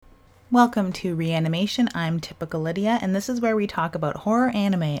Welcome to Reanimation. I'm Typical Lydia, and this is where we talk about horror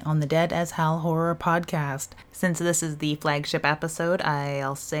anime on the Dead as Hell Horror Podcast. Since this is the flagship episode,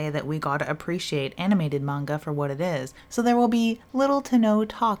 I'll say that we gotta appreciate animated manga for what it is, so there will be little to no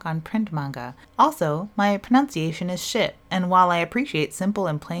talk on print manga. Also, my pronunciation is shit, and while I appreciate simple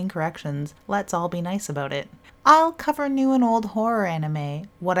and plain corrections, let's all be nice about it. I'll cover new and old horror anime,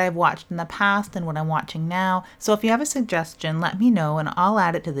 what I've watched in the past and what I'm watching now, so if you have a suggestion, let me know and I'll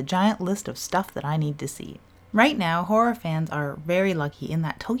add it to the giant list of stuff that I need to see. Right now, horror fans are very lucky in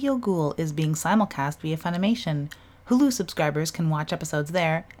that Tokyo Ghoul is being simulcast via Funimation. Hulu subscribers can watch episodes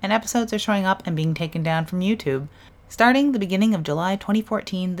there, and episodes are showing up and being taken down from YouTube. Starting the beginning of July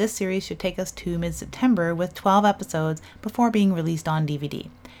 2014, this series should take us to mid-September with 12 episodes before being released on DVD.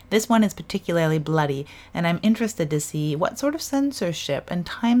 This one is particularly bloody, and I'm interested to see what sort of censorship and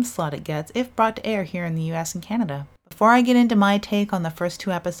time slot it gets if brought to air here in the US and Canada. Before I get into my take on the first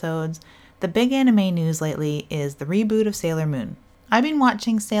two episodes, the big anime news lately is the reboot of Sailor Moon. I've been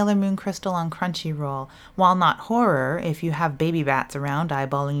watching Sailor Moon Crystal on Crunchyroll. While not horror, if you have baby bats around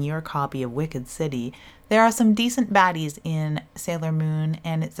eyeballing your copy of Wicked City, there are some decent baddies in Sailor Moon,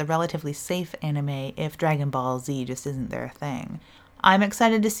 and it's a relatively safe anime if Dragon Ball Z just isn't their thing. I'm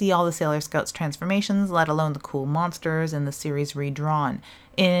excited to see all the Sailor Scouts transformations, let alone the cool monsters in the series redrawn.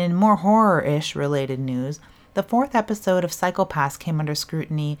 In more horror-ish related news, the fourth episode of Psycho Pass came under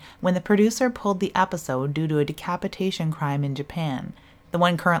scrutiny when the producer pulled the episode due to a decapitation crime in Japan, the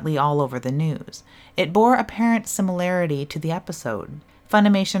one currently all over the news. It bore apparent similarity to the episode.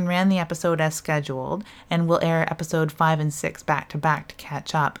 Funimation ran the episode as scheduled and will air episode 5 and 6 back-to-back to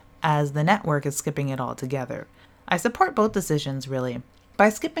catch up, as the network is skipping it altogether. I support both decisions, really. By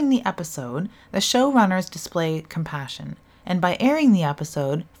skipping the episode, the showrunners display compassion, and by airing the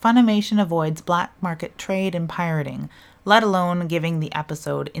episode, Funimation avoids black market trade and pirating, let alone giving the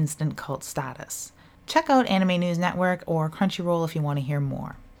episode instant cult status. Check out Anime News Network or Crunchyroll if you want to hear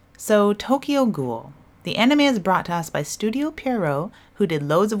more. So, Tokyo Ghoul. The anime is brought to us by Studio Pierrot, who did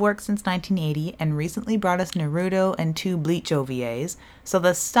loads of work since 1980 and recently brought us Naruto and 2 Bleach OVAs, so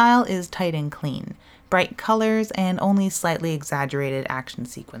the style is tight and clean. Bright colors, and only slightly exaggerated action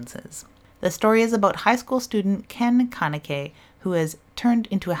sequences. The story is about high school student Ken Kaneki, who is turned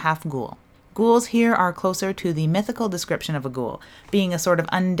into a half-ghoul. Ghouls here are closer to the mythical description of a ghoul, being a sort of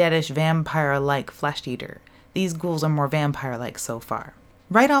undeadish vampire-like flesh eater. These ghouls are more vampire-like so far.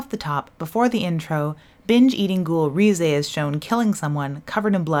 Right off the top, before the intro, binge-eating ghoul Rize is shown killing someone,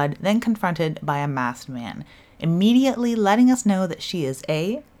 covered in blood, then confronted by a masked man, immediately letting us know that she is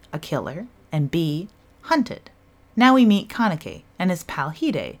A, a killer, and B, hunted. Now we meet Kaneki and his pal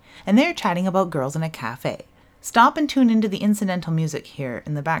Hide, and they're chatting about girls in a cafe. Stop and tune into the incidental music here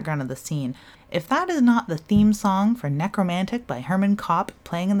in the background of the scene. If that is not the theme song for Necromantic by Herman Kopp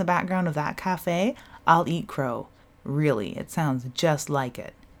playing in the background of that cafe, I'll eat crow. Really, it sounds just like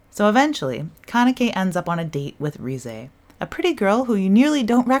it. So eventually, Kaneki ends up on a date with Rize, a pretty girl who you nearly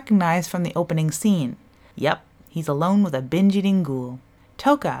don't recognize from the opening scene. Yep, he's alone with a binge-eating ghoul.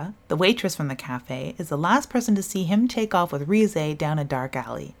 Toka, the waitress from the cafe, is the last person to see him take off with Rize down a dark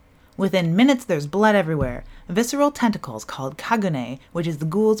alley. Within minutes there's blood everywhere, visceral tentacles called kagune, which is the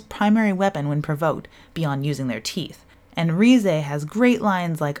ghoul's primary weapon when provoked, beyond using their teeth. And Rize has great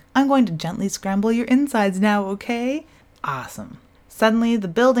lines like, "I'm going to gently scramble your insides now, okay?" Awesome. Suddenly the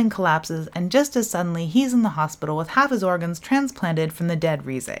building collapses, and just as suddenly he's in the hospital with half his organs transplanted from the dead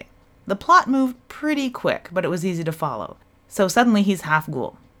Rize. The plot moved pretty quick, but it was easy to follow. So suddenly he's half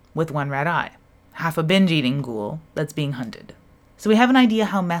ghoul, with one red eye. Half a binge-eating ghoul that's being hunted. So we have an idea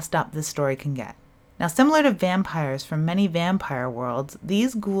how messed up this story can get. Now, similar to vampires from many vampire worlds,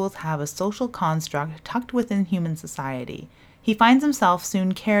 these ghouls have a social construct tucked within human society. He finds himself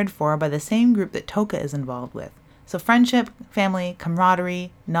soon cared for by the same group that Toka is involved with. So friendship, family,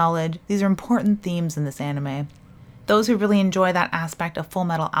 camaraderie, knowledge, these are important themes in this anime. Those who really enjoy that aspect of Full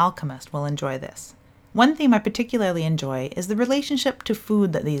Metal Alchemist will enjoy this. One theme I particularly enjoy is the relationship to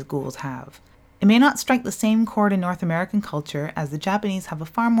food that these ghouls have. It may not strike the same chord in North American culture, as the Japanese have a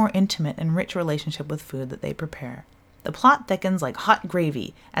far more intimate and rich relationship with food that they prepare. The plot thickens like hot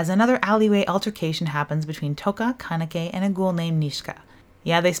gravy, as another alleyway altercation happens between Toka, Kaneki, and a ghoul named Nishika.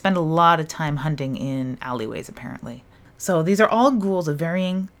 Yeah, they spend a lot of time hunting in alleyways, apparently. So these are all ghouls of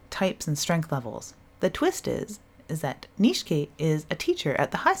varying types and strength levels. The twist is that Nishike is a teacher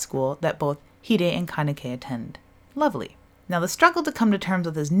at the high school that both Hide and Kaneki attend. Lovely. Now the struggle to come to terms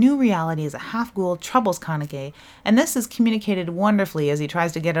with his new reality as a half-ghoul troubles Kaneki, and this is communicated wonderfully as he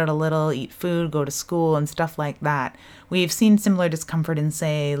tries to get out a little, eat food, go to school, and stuff like that. We've seen similar discomfort in,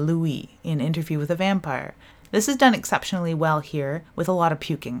 say, Louis in Interview with a Vampire. This is done exceptionally well here, with a lot of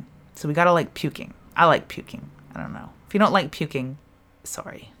puking. So we gotta like puking. I like puking. I don't know. If you don't like puking,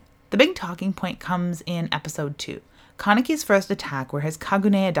 sorry. The big talking point comes in episode 2. Kaneki's first attack where his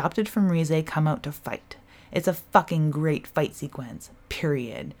Kagune adopted from Rize come out to fight. It's a fucking great fight sequence.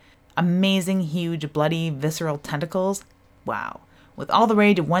 Period. Amazing, huge, bloody, visceral tentacles. Wow. With all the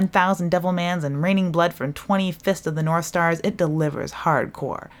rage of 1,000 Devilmans and raining blood from 20 Fists of the North Stars, it delivers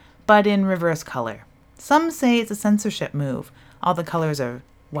hardcore, but in reverse color. Some say it's a censorship move. All the colors are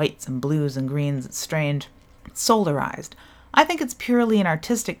whites and blues and greens. It's strange. It's solarized. I think it's purely an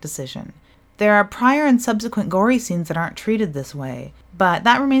artistic decision. There are prior and subsequent gory scenes that aren't treated this way, but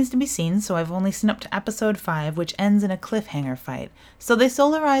that remains to be seen, so I've only seen up to episode 5, which ends in a cliffhanger fight, so they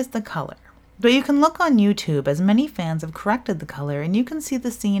solarized the color. But you can look on YouTube, as many fans have corrected the color, and you can see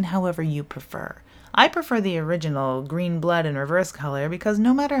the scene however you prefer. I prefer the original green blood in reverse color because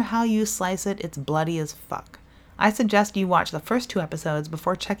no matter how you slice it, it's bloody as fuck. I suggest you watch the first 2 episodes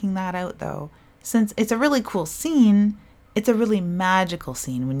before checking that out though. Since it's a really cool scene, it's a really magical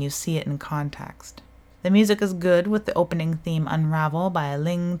scene when you see it in context. The music is good, with the opening theme Unravel by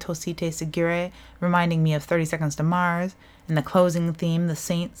Ling Tosite Segure reminding me of 30 Seconds to Mars, and the closing theme The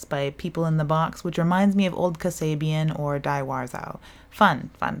Saints by People in the Box, which reminds me of Old Kasabian or Dai Warzao. Fun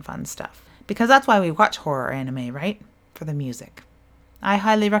stuff. Because that's why we watch horror anime, right? For the music. I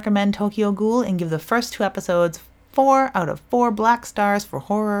highly recommend Tokyo Ghoul and give the first 2 episodes 4 out of 4 black stars for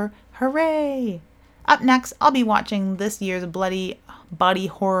horror. Hooray! Up next, I'll be watching this year's bloody body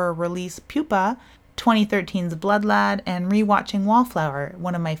horror release Pupa, 2013's Blood Lad, and rewatching Wallflower,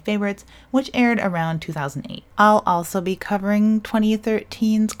 one of my favorites, which aired around 2008. I'll also be covering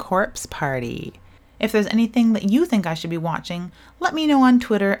 2013's Corpse Party. If there's anything that you think I should be watching, let me know on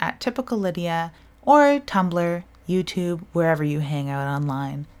Twitter at TypicalLydia or Tumblr, YouTube, wherever you hang out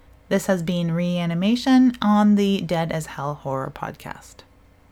online. This has been Reanimation on the Dead as Hell Horror Podcast.